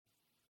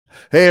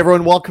Hey,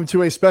 everyone. Welcome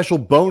to a special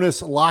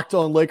bonus Locked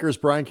On Lakers.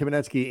 Brian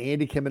Kamenetsky,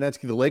 Andy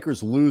Kamenetsky. The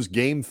Lakers lose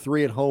Game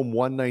 3 at home,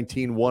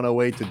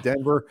 119-108 to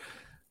Denver.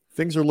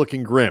 Things are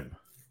looking grim.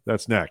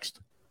 That's next.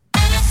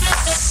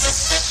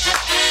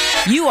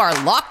 You are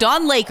Locked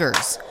On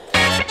Lakers,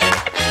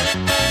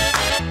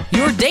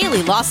 your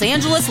daily Los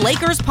Angeles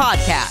Lakers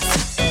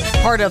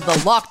podcast. Part of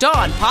the Locked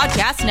On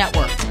Podcast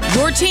Network,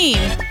 your team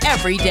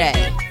every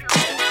day.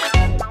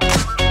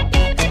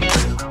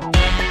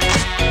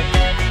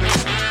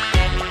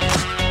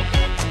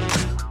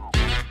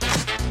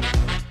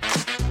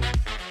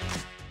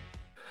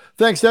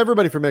 Thanks to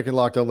everybody for making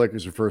Locked On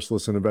Lakers your first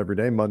listen of every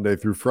day, Monday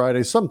through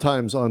Friday,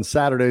 sometimes on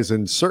Saturdays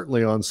and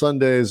certainly on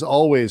Sundays,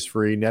 always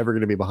free, never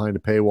going to be behind a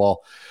paywall.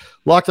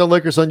 Locked On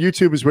Lakers on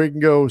YouTube is where you can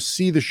go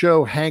see the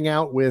show, hang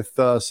out with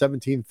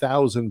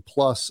 17,000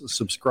 plus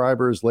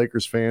subscribers,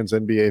 Lakers fans,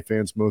 NBA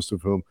fans, most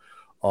of whom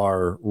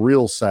are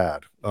real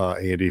sad,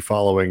 Andy,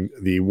 following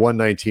the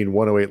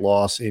 119-108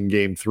 loss in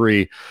Game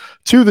 3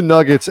 to the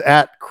Nuggets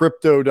at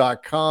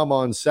Crypto.com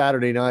on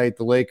Saturday night.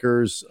 The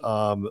Lakers,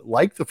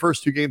 like the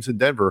first two games in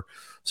Denver,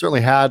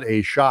 certainly had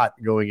a shot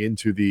going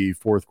into the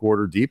fourth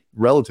quarter,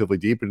 relatively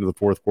deep into the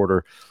fourth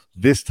quarter.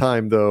 This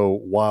time, though,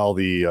 while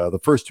the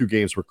first two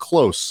games were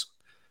close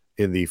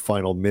in the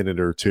final minute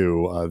or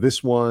two,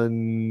 this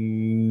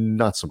one,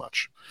 not so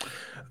much.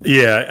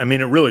 Yeah, I mean,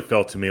 it really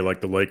felt to me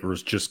like the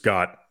Lakers just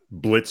got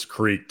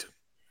blitzkrieged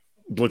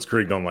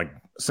on like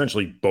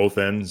essentially both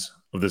ends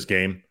of this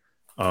game.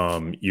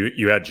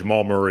 You had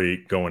Jamal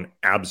Murray going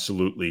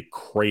absolutely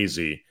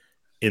crazy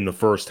in the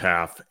first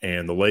half,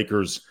 and the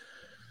Lakers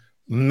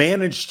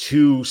managed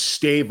to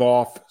stave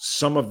off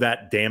some of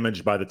that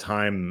damage by the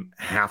time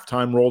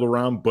halftime rolled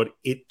around, but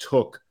it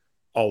took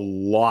a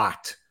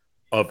lot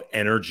of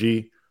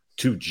energy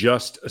to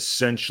just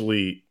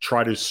essentially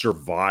try to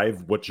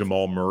survive what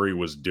Jamal Murray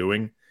was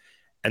doing.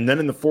 And then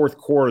in the fourth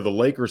quarter, the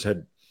Lakers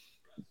had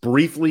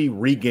briefly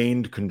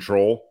regained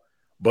control,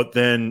 but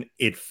then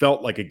it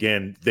felt like,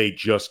 again, they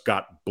just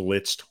got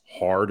blitzed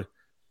hard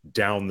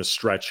down the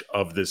stretch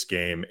of this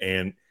game.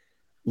 And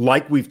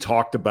like we've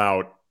talked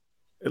about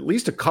at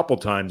least a couple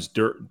times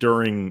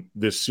during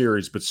this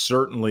series, but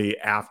certainly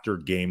after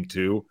Game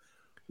 2,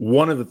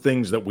 one of the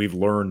things that we've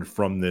learned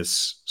from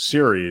this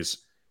series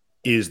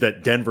is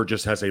that Denver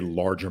just has a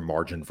larger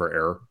margin for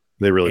error.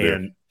 They really do.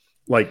 And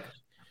like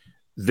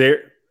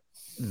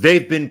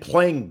they've been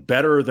playing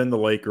better than the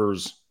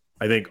Lakers,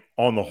 I think,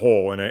 on the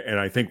whole. And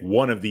I think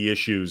one of the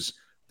issues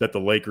that the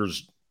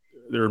Lakers,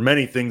 there are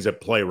many things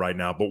at play right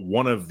now, but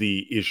one of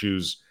the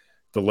issues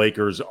the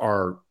Lakers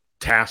are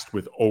tasked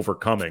with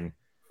overcoming,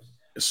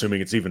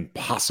 assuming it's even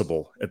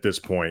possible at this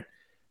point,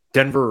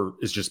 Denver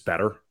is just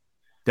better.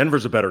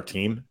 Denver's a better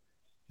team.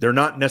 They're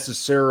not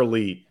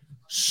necessarily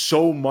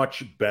so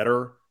much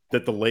better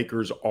that the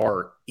Lakers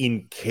are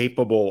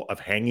incapable of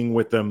hanging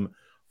with them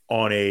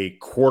on a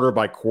quarter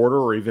by quarter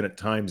or even at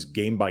times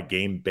game by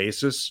game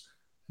basis,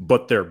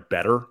 but they're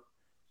better,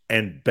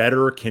 and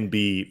better can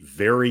be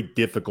very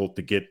difficult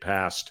to get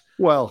past.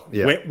 Well,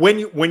 yeah.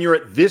 When you're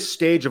at this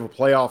stage of a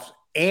playoff,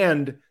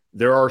 and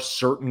there are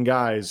certain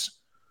guys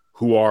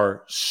who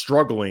are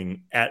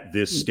struggling at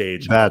this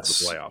stage of the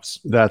playoffs.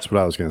 That's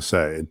what I was going to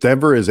say.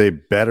 Denver is a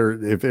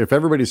better, if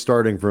everybody's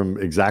starting from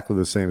exactly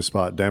the same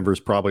spot, Denver's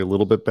probably a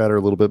little bit better,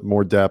 a little bit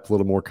more depth, a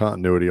little more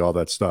continuity, all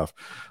that stuff.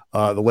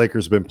 The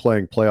Lakers have been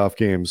playing playoff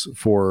games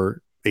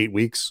for 8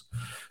 weeks,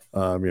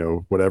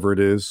 whatever it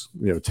is,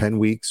 10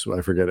 weeks.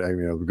 I forget,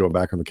 going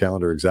back on the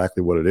calendar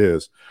exactly what it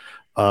is.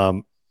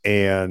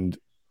 And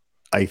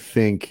I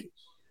think,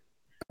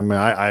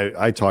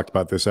 I talked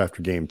about this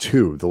after Game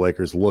 2. The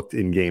Lakers looked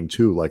in Game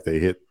 2 like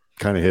they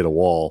kind of hit a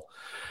wall.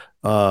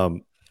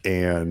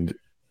 And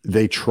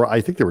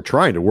I think they were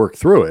trying to work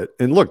through it.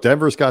 And look,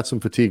 Denver's got some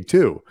fatigue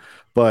too,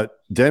 but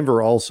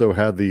Denver also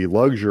had the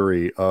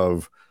luxury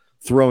of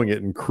throwing it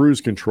in cruise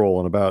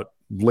control in about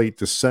late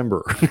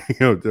December,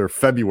 or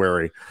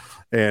February,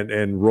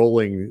 and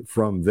rolling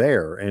from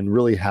there, and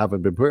really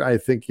haven't been put. I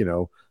think,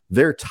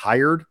 they're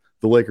tired.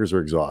 The Lakers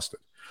are exhausted.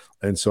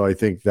 And so I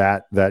think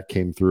that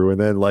came through.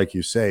 And then, like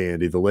you say,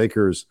 Andy, the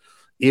Lakers,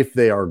 if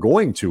they are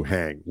going to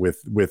hang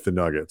with the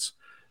Nuggets,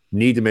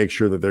 need to make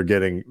sure that they're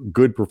getting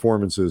good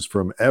performances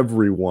from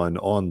everyone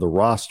on the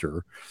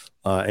roster.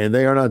 And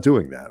they are not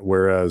doing that.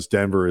 Whereas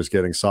Denver is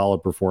getting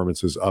solid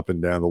performances up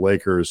and down. The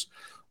Lakers,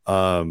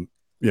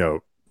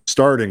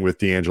 starting with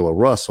D'Angelo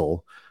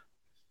Russell,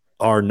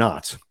 are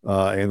not.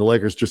 And the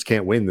Lakers just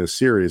can't win this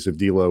series if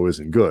D'Lo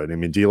isn't good. I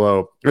mean,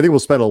 D'Lo, I think we'll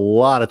spend a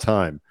lot of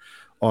time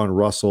on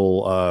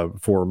Russell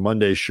for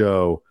Monday's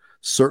show,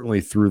 certainly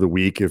through the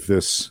week, if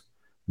this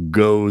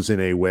goes in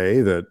a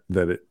way that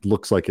it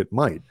looks like it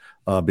might,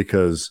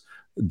 because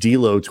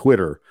D'Lo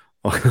Twitter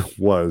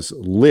was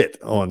lit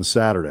on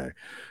Saturday.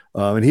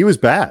 And he was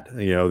bad.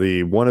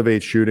 The 1 of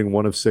 8 shooting,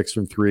 1 of 6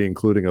 from 3,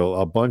 including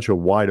a bunch of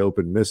wide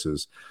open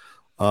misses.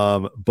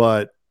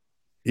 But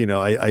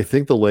I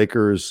think the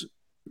Lakers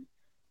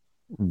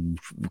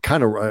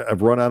kind of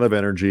have run out of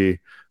energy.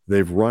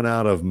 They've run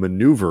out of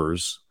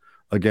maneuvers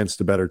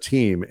against a better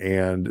team,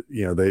 and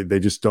they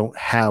just don't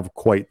have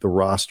quite the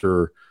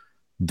roster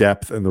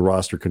depth and the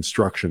roster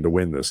construction to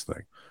win this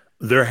thing.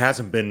 There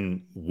hasn't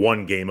been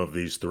one game of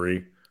these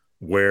three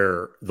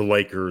where the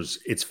Lakers,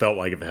 it's felt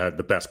like it had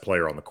the best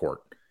player on the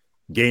court.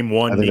 Game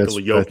one,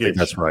 Nikola Jokic. I think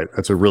that's right.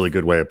 That's a really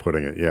good way of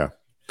putting it. Yeah.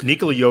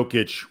 Nikola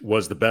Jokic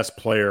was the best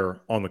player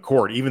on the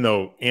court, even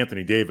though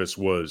Anthony Davis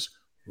was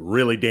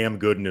really damn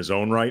good in his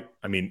own right.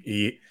 I mean,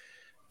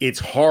 it's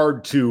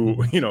hard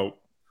to,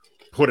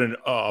 put a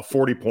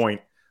 40-point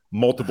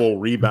multiple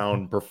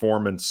rebound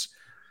performance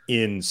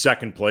in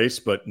second place,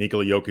 but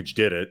Nikola Jokic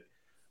did it.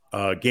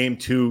 Game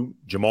two,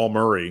 Jamal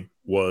Murray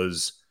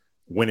was,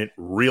 when it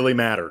really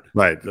mattered,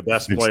 right, the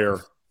best player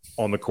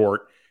on the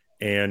court.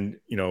 And,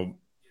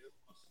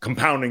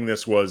 compounding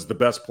this was the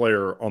best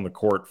player on the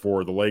court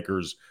for the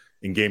Lakers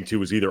in game two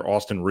was either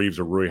Austin Reeves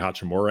or Rui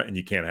Hachimura, and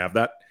you can't have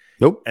that.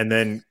 Nope. And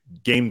then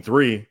game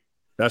three,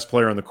 best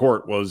player on the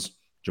court was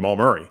Jamal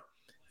Murray.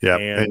 Yeah,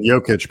 and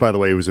Jokic, by the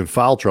way, was in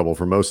foul trouble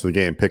for most of the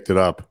game, picked it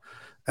up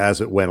as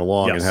it went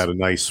along, and had a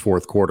nice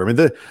fourth quarter. I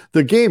mean,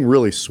 the game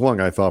really swung,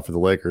 I thought, for the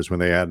Lakers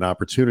when they had an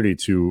opportunity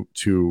to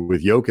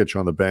with Jokic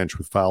on the bench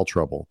with foul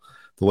trouble.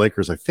 The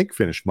Lakers, I think,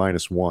 finished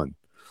 -1,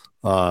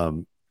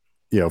 for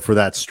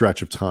that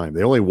stretch of time.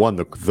 They only won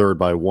the third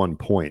by 1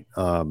 point.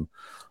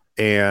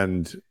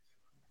 And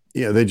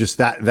they just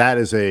that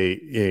is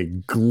a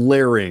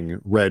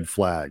glaring red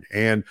flag.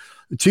 And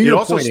to your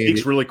also point,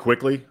 speaks really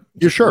quickly.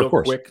 You're sure, of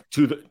course, quick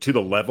to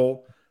the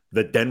level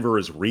that Denver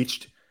has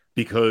reached,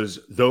 because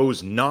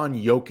those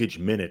non-Jokic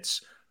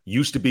minutes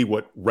used to be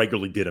what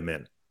regularly did him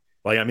in.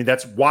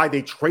 That's why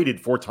they traded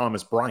for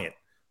Thomas Bryant,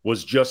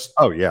 was just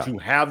to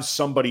have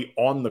somebody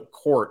on the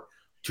court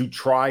to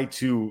try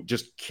to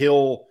just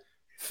kill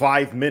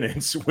 5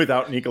 minutes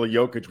without Nikola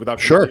Jokic, without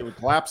completely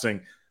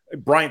collapsing.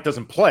 Bryant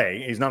doesn't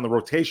play. He's not in the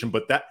rotation,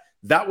 but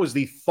that was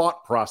the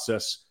thought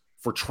process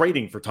for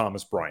trading for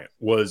Thomas Bryant.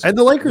 And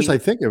the Lakers, I'll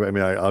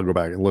go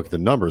back and look at the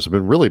numbers, have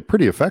been really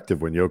pretty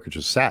effective when Jokic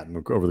has sat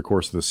over the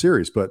course of the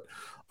series. But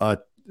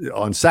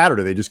on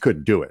Saturday, they just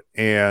couldn't do it.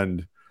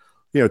 And,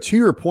 to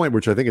your point,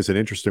 which I think is an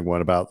interesting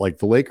one about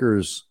the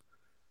Lakers,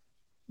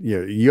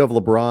 you have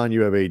LeBron,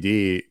 you have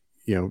AD,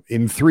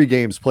 in 3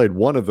 games played,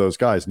 one of those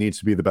guys needs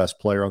to be the best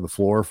player on the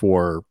floor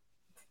for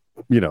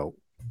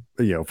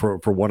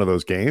one of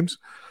those games.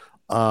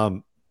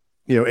 AD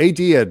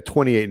had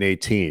 28 and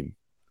 18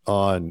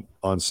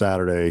 on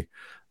Saturday,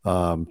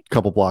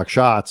 couple block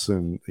shots,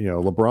 and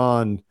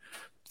LeBron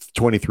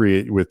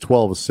 23 with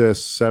 12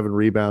 assists, 7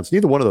 rebounds.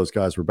 Neither one of those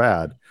guys were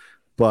bad,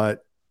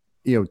 but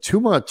I don't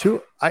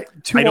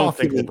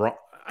think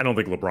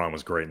LeBron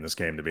was great in this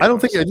game. I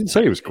didn't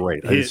say he was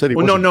great. I said he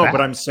wasn't bad.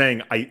 But I'm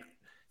saying it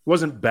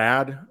wasn't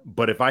bad.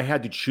 But if I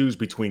had to choose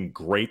between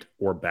great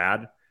or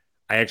bad,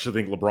 I actually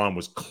think LeBron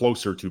was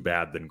closer to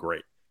bad than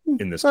great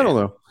in this game. I don't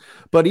know,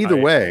 but either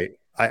way,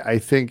 I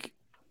think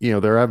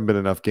there haven't been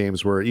enough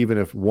games where even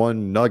if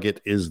one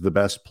Nugget is the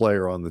best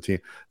player on the team,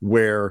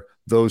 where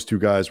those two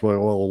guys, well,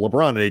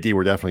 LeBron and AD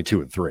were definitely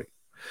 2 and 3.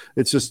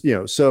 It's just,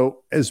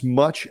 so as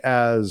much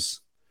as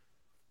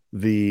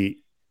the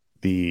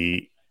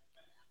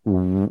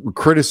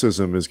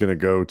criticism is going to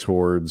go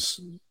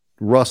towards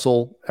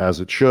Russell,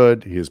 as it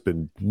should, he has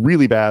been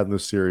really bad in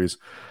this series,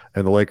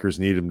 and the Lakers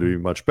need him to be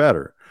much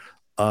better.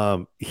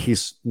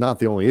 He's not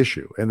the only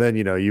issue. And then,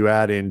 you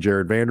add in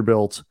Jared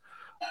Vanderbilt,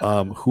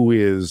 who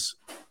is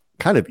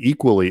kind of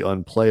equally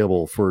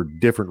unplayable for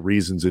different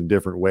reasons in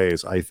different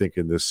ways, I think,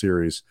 in this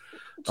series.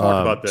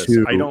 Talk about this.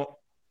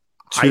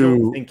 I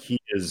don't think he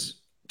is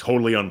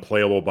totally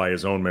unplayable by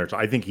his own merits.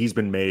 I think he's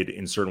been made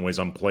in certain ways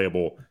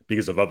unplayable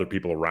because of other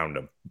people around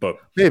him. But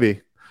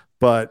maybe,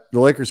 but the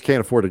Lakers can't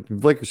afford to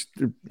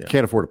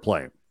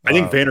play him. I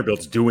think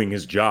Vanderbilt's doing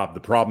his job. The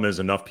problem is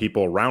enough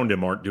people around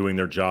him aren't doing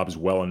their jobs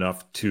well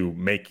enough to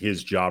make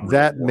his job.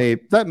 That may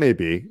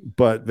be,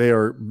 but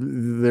they're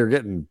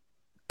getting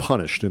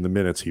punished in the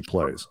minutes he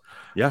plays.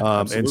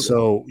 Yeah, and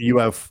so you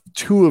have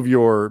 2 of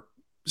your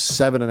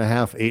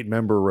 7.5,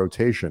 8-member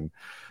rotation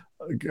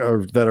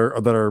that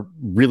are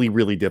really,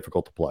 really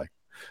difficult to play.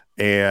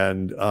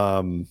 And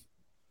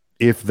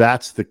if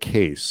that's the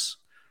case,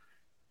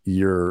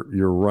 you're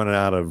running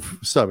out of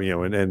stuff.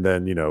 And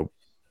then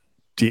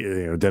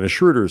Dennis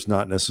Schroeder is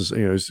not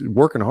necessarily, he's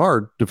working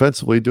hard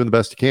defensively, doing the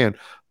best he can,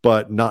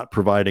 but not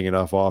providing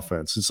enough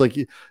offense. It's like,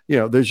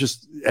 there's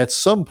just, at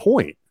some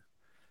point,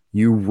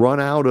 you run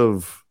out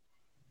of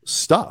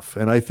stuff.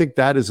 And I think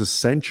that is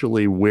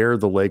essentially where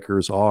the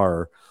Lakers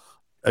are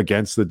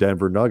against the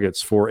Denver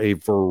Nuggets for a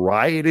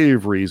variety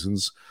of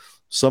reasons,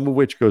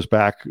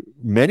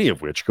 many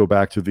of which go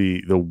back to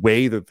the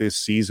way that this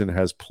season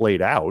has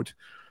played out,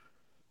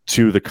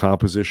 to the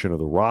composition of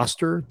the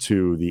roster,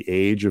 to the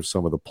age of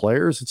some of the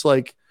players. It's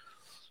like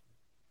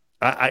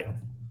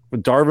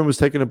Darvin was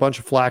taking a bunch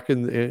of flack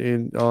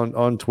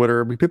on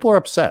Twitter. I mean, people are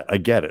upset. I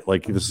get it.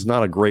 Like, this is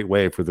not a great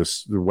way for the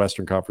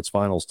Western Conference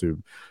Finals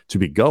to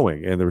be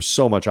going, and there's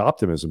so much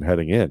optimism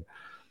heading in.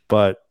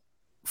 But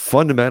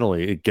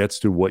fundamentally, it gets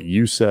to what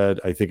you said.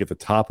 I think at the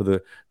top of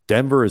the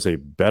Denver is a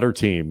better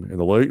team, and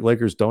the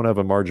Lakers don't have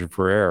a margin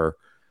for error,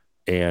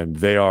 and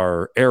they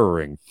are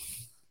erroring.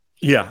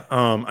 Yeah.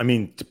 I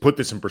mean, to put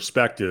this in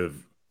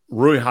perspective,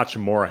 Rui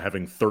Hachimura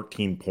having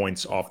 13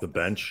 points off the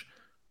bench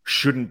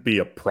shouldn't be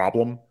a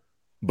problem.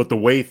 But the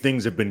way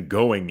things have been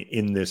going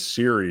in this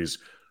series,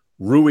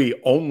 Rui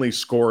only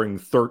scoring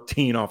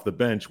 13 off the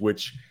bench,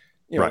 which,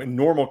 in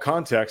normal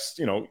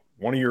context,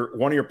 one of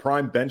your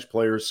prime bench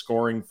players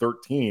scoring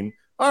 13.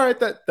 All right,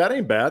 that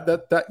ain't bad.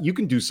 That you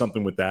can do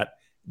something with that.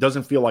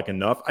 Doesn't feel like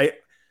enough. I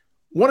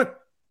want to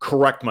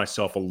correct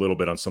myself a little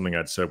bit on something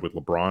I'd said with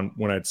LeBron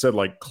when I'd said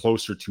like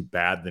closer to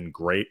bad than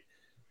great.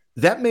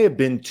 That may have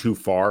been too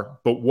far,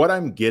 but what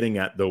I'm getting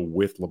at though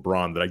with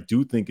LeBron that I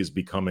do think is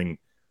becoming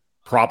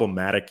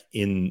problematic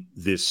in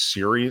this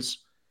series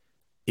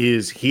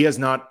is he has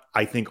not,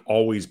 I think,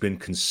 always been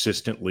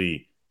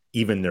consistently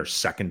even their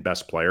second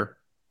best player.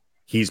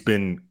 He's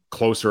been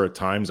closer at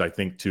times, I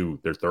think, to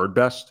their third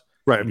best.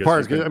 Right. In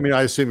part, I mean,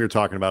 I assume you're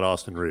talking about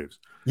Austin Reeves.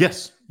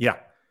 Yes. Yeah.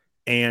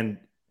 And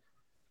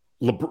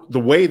the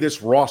way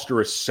this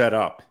roster is set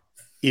up,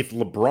 if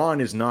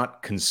LeBron is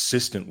not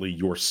consistently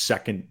your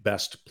second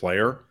best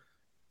player,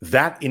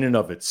 that in and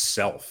of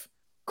itself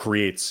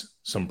creates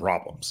some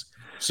problems.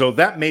 So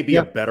that may be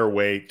a better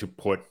way to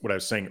put what I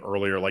was saying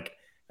earlier. Like,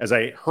 as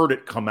I heard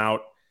it come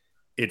out,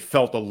 it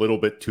felt a little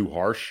bit too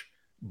harsh,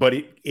 but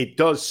it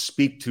does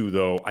speak to,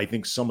 though, I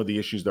think some of the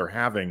issues they're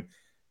having.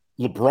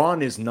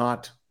 LeBron is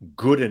not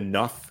good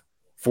enough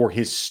for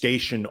his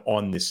station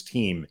on this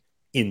team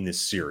in this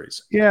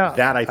series. Yeah.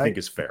 That I think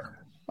is fair.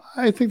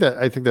 I think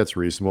that's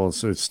reasonable.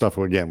 So it's stuff,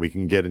 again, we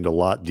can get into a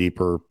lot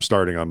deeper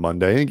starting on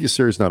Monday. I think your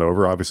series not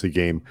over. Obviously,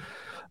 game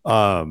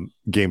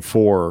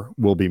 4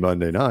 will be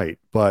Monday night,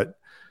 but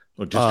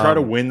look, just try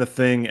to win the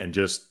thing and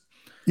just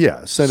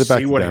send it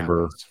back to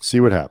Denver. See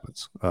what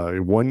happens.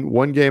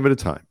 One game at a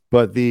time.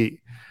 But I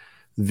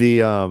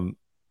mean,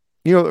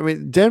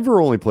 Denver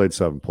only played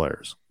 7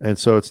 players, and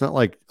so it's not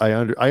like I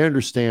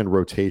understand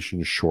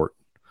rotation short.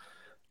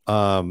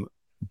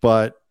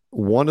 But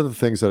one of the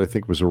things that I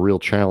think was a real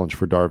challenge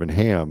for Darvin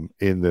Ham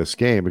in this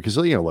game, because,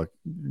 look,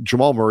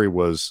 Jamal Murray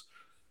was,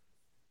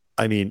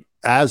 I mean,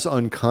 as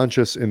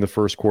unconscious in the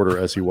first quarter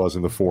as he was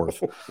in the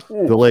fourth.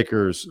 The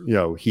Lakers,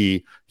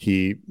 he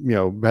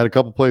had a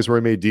couple plays where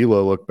he made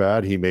D'Lo look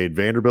bad. He made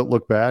Vanderbilt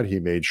look bad. He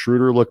made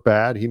Schroeder look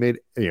bad. He made,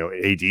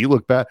 AD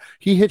look bad.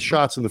 He hit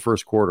shots in the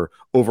first quarter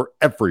over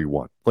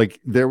everyone.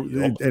 Like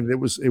and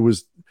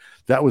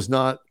that was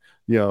not,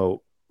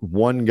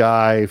 one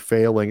guy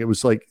failing. It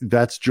was like,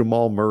 that's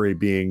Jamal Murray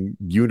being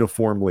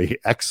uniformly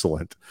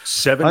excellent.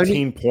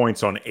 17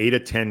 points on 8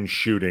 of 10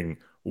 shooting,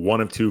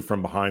 1 of 2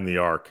 from behind the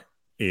arc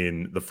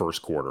in the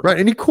first quarter. Right.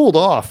 And he cooled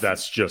off.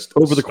 That's just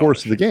over the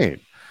course of the game.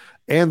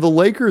 And the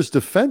Lakers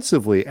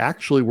defensively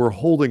actually were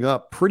holding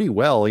up pretty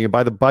well.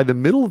 By the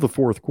middle of the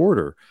fourth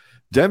quarter,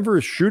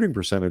 Denver's shooting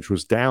percentage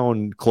was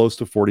down close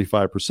to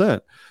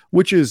 45%,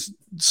 which is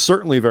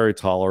certainly very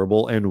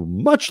tolerable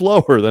and much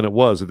lower than it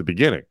was at the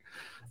beginning.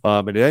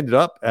 And it ended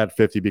up at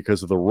 50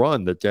 because of the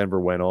run that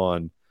Denver went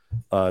on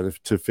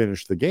to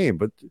finish the game.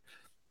 But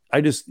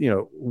I just,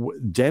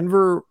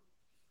 Denver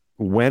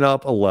went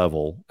up a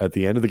level at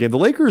the end of the game. The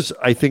Lakers,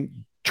 I think,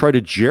 tried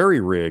to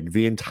jerry-rig.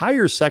 The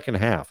entire second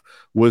half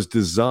was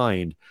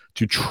designed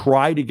to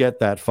try to get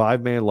that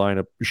 5-man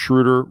lineup,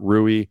 Schroeder,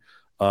 Rui,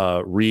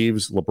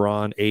 Reeves,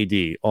 LeBron,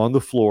 AD, on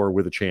the floor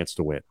with a chance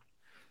to win.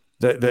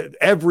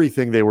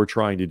 Everything they were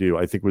trying to do,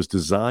 I think, was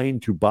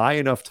designed to buy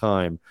enough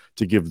time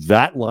to give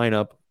that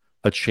lineup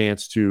a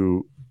chance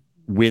to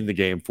win the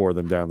game for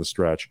them down the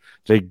stretch.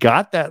 They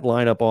got that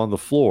lineup on the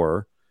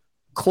floor,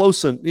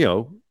 close and,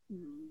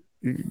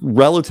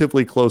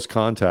 relatively close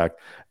contact,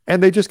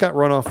 and they just got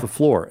run off the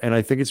floor. And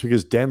I think it's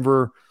because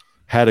Denver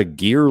had a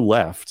gear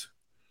left,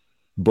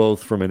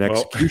 both from an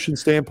execution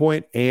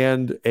standpoint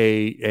and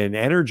an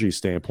energy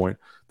standpoint,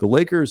 the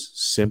Lakers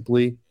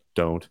simply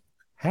don't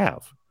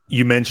have.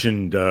 You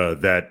mentioned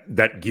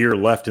that gear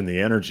left in the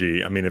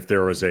energy. I mean, if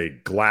there was a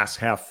glass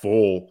half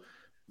full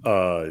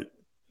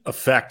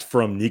effect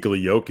from Nikola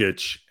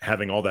Jokic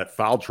having all that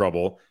foul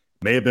trouble,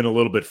 may have been a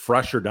little bit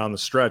fresher down the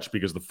stretch,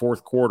 because the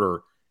fourth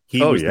quarter,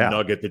 he was the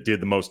nugget that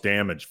did the most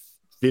damage.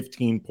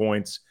 15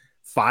 points,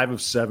 5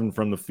 of 7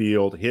 from the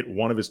field, hit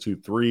 1 of his 2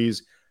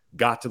 threes,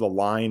 got to the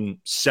line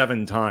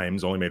 7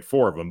 times, only made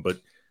 4 of them, but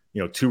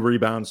 2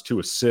 rebounds, 2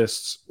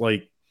 assists.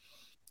 Like,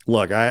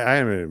 look, I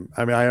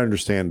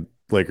understand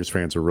Lakers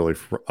fans are really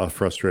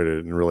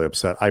frustrated and really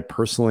upset. I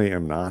personally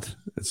am not.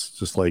 It's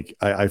just like,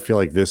 I feel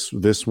like this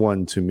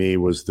one to me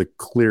was the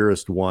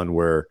clearest one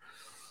where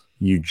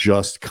you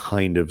just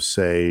kind of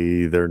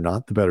say they're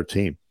not the better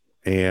team.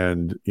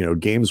 And,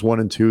 games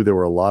 1 and 2, there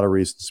were a lot of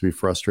reasons to be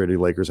frustrated.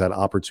 Lakers had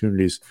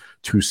opportunities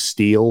to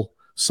steal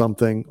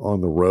something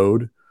on the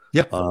road.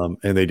 Yeah.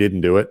 And they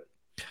didn't do it.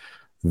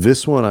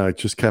 This one, I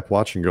just kept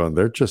watching going,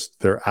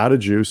 they're out of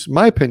juice,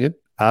 my opinion,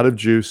 out of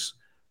juice,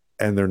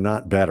 and they're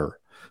not better.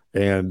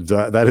 And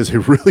that is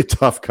a really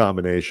tough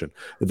combination.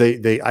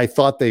 I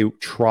thought they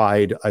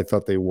tried. I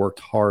thought they worked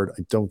hard.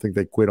 I don't think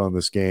they quit on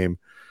this game.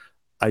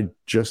 I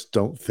just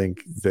don't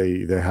think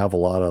they have a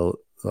lot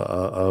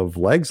of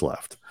legs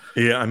left.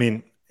 Yeah, I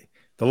mean,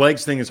 the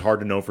legs thing is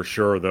hard to know for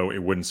sure, though.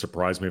 It wouldn't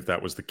surprise me if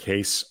that was the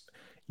case.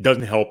 It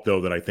doesn't help,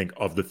 though, that I think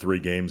of the 3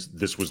 games,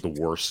 this was the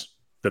worst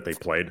that they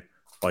played.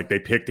 Like, they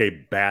picked a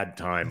bad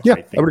time, Yeah,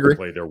 I think, I would agree. to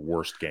play their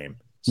worst game.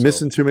 So.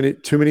 Missing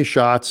too many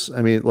shots.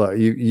 I mean, look,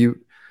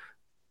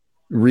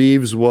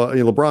 Reeves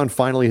LeBron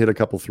finally hit a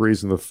couple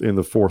threes in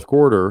the fourth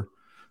quarter,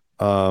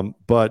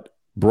 but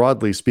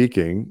broadly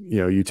speaking,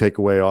 you take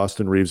away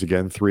Austin Reeves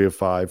again, 3 of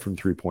 5 from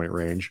 3-point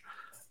range,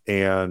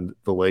 and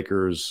the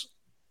Lakers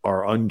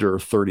are under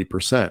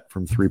 30%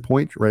 from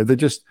 3-point. Right? They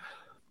just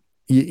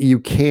you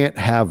can't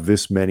have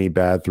this many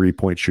bad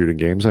 3-point shooting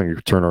games. I'm going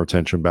to turn our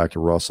attention back to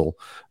Russell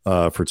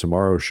for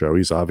tomorrow's show.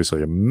 He's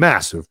obviously a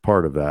massive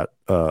part of that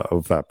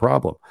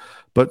problem.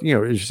 But,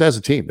 just as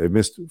a team, they've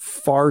missed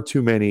far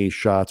too many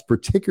shots,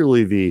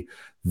 particularly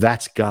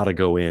that's got to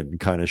go in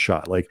kind of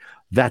shot. Like,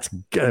 that's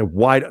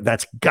wide.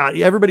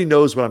 Everybody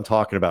knows what I'm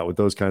talking about with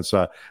those kinds of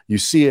shots. You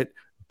see it,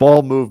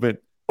 ball movement,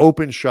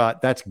 open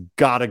shot, that's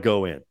got to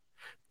go in.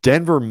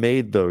 Denver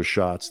made those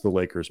shots. The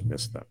Lakers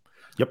missed them.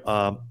 Yep.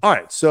 All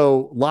right.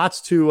 So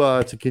lots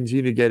to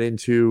continue to get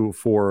into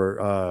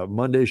for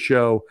Monday's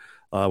show.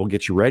 We'll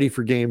get you ready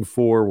for Game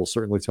 4. We'll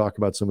certainly talk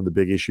about some of the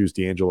big issues.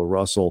 D'Angelo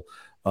Russell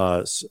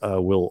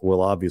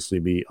will obviously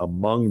be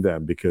among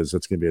them because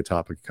that's going to be a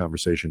topic of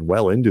conversation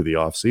well into the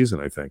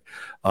offseason, I think.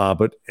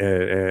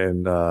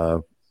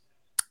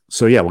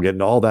 So yeah, we'll get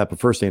into all that. But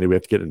first, Andy, we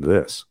have to get into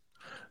this.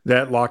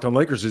 That Locked On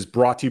Lakers is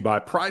brought to you by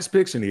Prize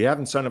Picks. And if you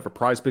haven't signed up for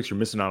Prize Picks, you're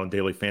missing out on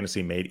daily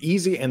fantasy made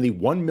easy and the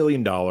 $1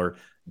 million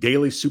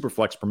daily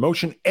Superflex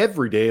promotion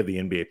every day of the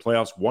NBA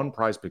playoffs. One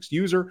Prize Picks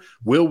user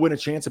will win a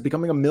chance at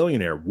becoming a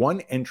millionaire.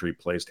 One entry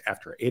placed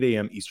after 8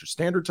 a.m. Eastern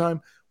Standard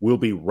Time will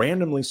be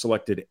randomly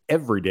selected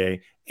every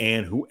day,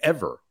 and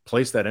whoever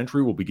placed that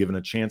entry will be given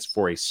a chance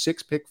for a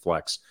 6-pick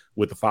flex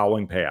with the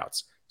following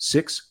payouts: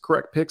 6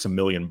 correct picks, $1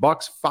 million;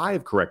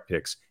 5 correct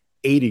picks,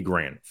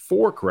 $80,000;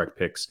 4 correct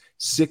picks,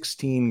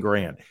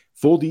 $16,000.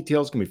 Full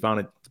details can be found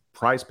at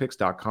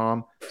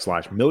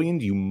prizepicks.com/million.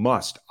 You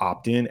must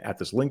opt in at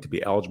this link to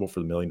be eligible for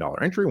the $1 million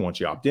entry. Once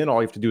you opt in, all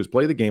you have to do is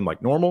play the game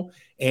like normal,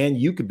 and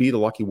you could be the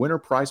lucky winner.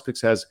 Prize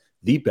Picks has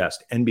the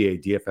best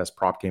NBA DFS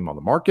prop game on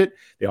the market.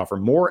 They offer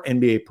more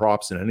NBA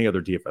props than any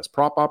other DFS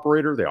prop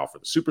operator. They offer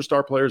the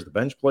superstar players, the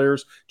bench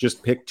players.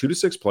 Just pick 2 to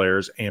 6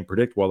 players and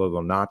predict whether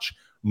they'll notch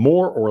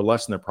more or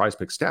less than their Prize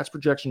Picks stats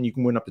projection. You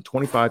can win up to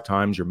 25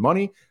 times your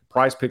money.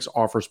 Prize Picks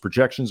offers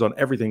projections on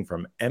everything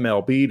from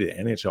MLB to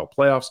NHL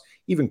playoffs,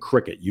 even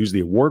cricket. Use the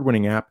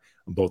award-winning app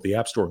on both the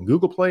App Store and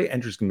Google Play.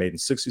 Entries can be made in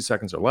 60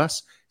 seconds or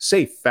less.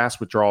 Safe,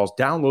 fast withdrawals.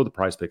 Download the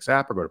Prize Picks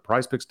app or go to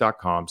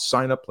prizepicks.com.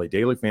 Sign up, play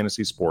daily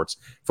fantasy sports.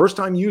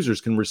 First-time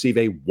users can receive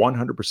a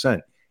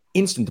 100%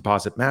 instant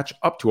deposit match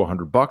up to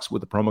 $100 with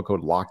the promo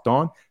code Locked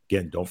On.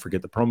 Again, don't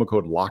forget the promo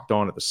code Locked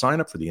On at the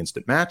sign up for the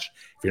instant match.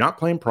 If you're not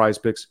playing Prize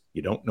Picks,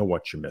 you don't know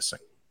what you're missing.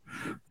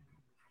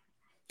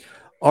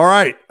 All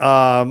right.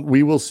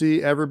 We will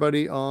see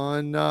everybody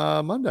on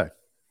Monday.